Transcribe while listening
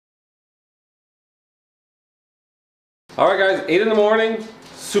Alright guys, 8 in the morning,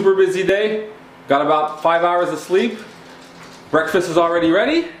 super busy day. Got about 5 hours of sleep. Breakfast is already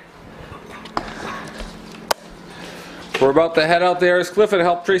ready. We're about to head out to Ayers Cliff and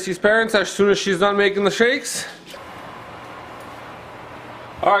help Tracy's parents as soon as she's done making the shakes.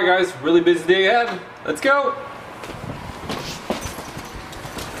 Alright guys, really busy day ahead. Let's go!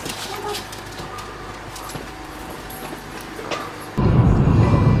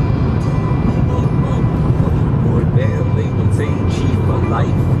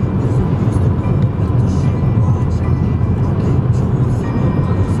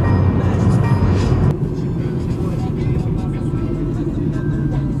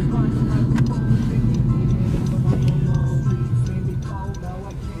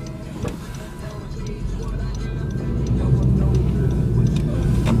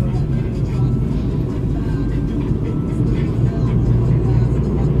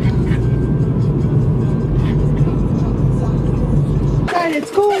 It's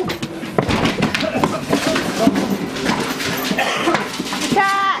cool.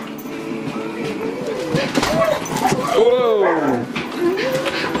 Cat. Whoa!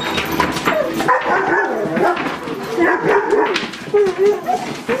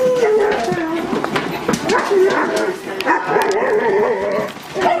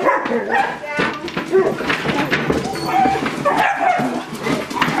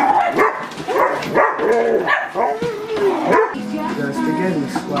 Spaghetti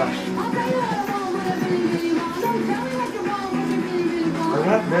squash. I'm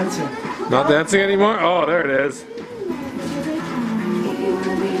not dancing. Not dancing anymore? Oh, there it is.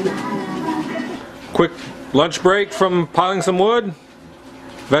 Quick lunch break from piling some wood.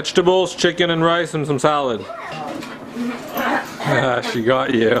 Vegetables, chicken and rice, and some salad. Ah, she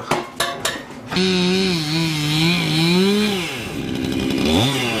got you.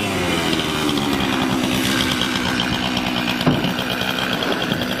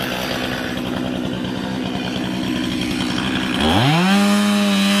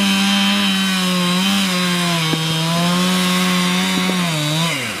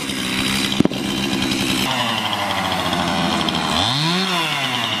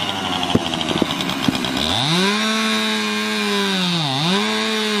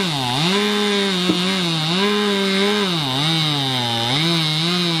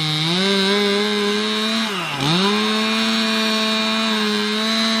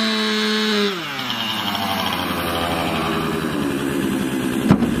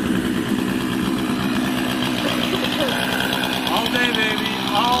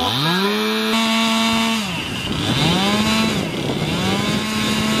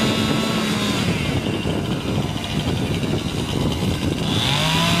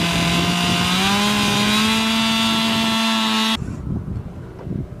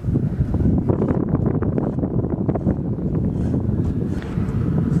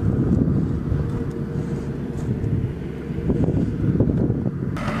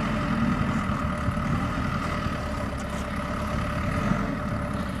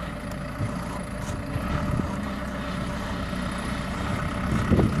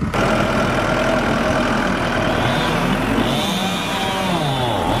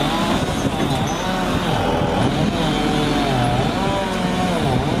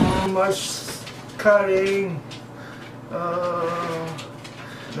 Cutting.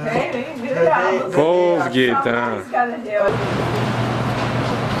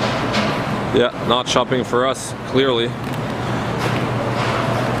 Yeah, not shopping for us, clearly.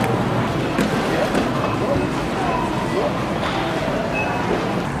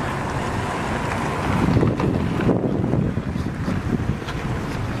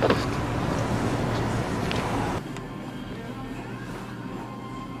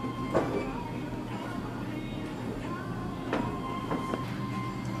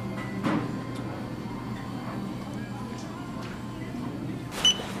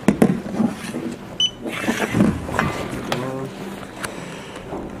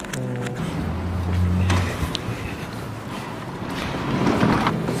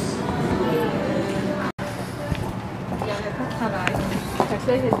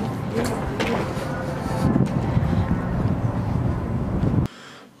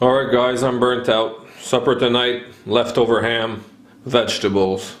 Alright guys, I'm burnt out. Supper tonight, leftover ham,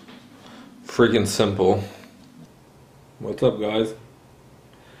 vegetables. Freaking simple. What's up guys?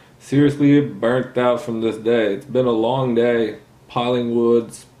 Seriously burnt out from this day. It's been a long day. Piling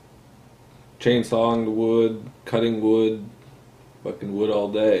woods, chainsawing the wood, cutting wood, fucking wood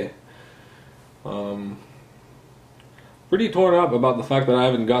all day. Pretty torn up about the fact that I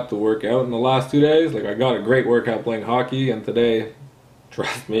haven't got to work out in the last 2 days. Like, I got a great workout playing hockey, and today,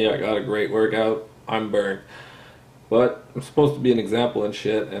 trust me, I got a great workout. I'm burnt. But I'm supposed to be an example and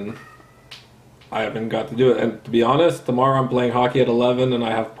shit, and I haven't got to do it. And to be honest, tomorrow I'm playing hockey at 11 and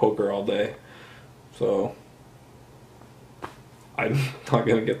I have poker all day. So I'm not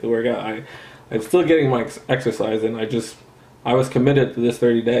going to get to work out. I'm still getting my exercise in. I was committed to this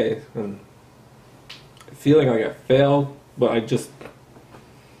 30 days. And feeling like I failed, but I just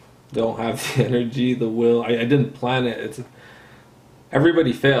don't have the energy, the will. I didn't plan it.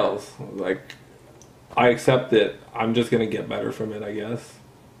 Everybody fails. Like, I accept it. I'm just going to get better from it, I guess.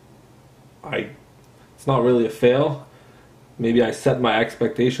 It's not really a fail. Maybe I set my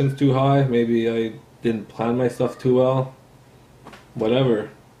expectations too high. Maybe I didn't plan my stuff too well. Whatever.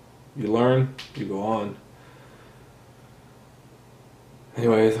 You learn, you go on.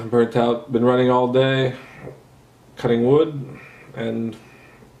 Anyways, I'm burnt out. Been running all day, cutting wood, and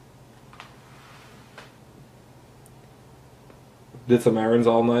did some errands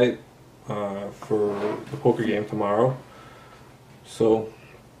all night for the poker game tomorrow. So,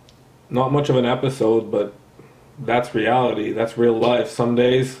 not much of an episode, but that's reality. That's real life. Some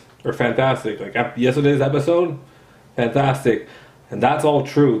days are fantastic. Like yesterday's episode, fantastic. And that's all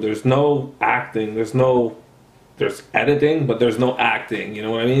true. There's no acting. There's editing, but there's no acting. You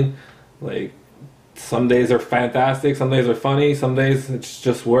know what I mean? Like, some days are fantastic. Some days are funny. Some days it's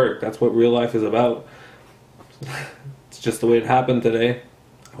just work. That's what real life is about. It's just the way it happened today.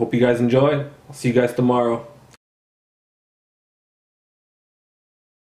 I hope you guys enjoy. I'll see you guys tomorrow.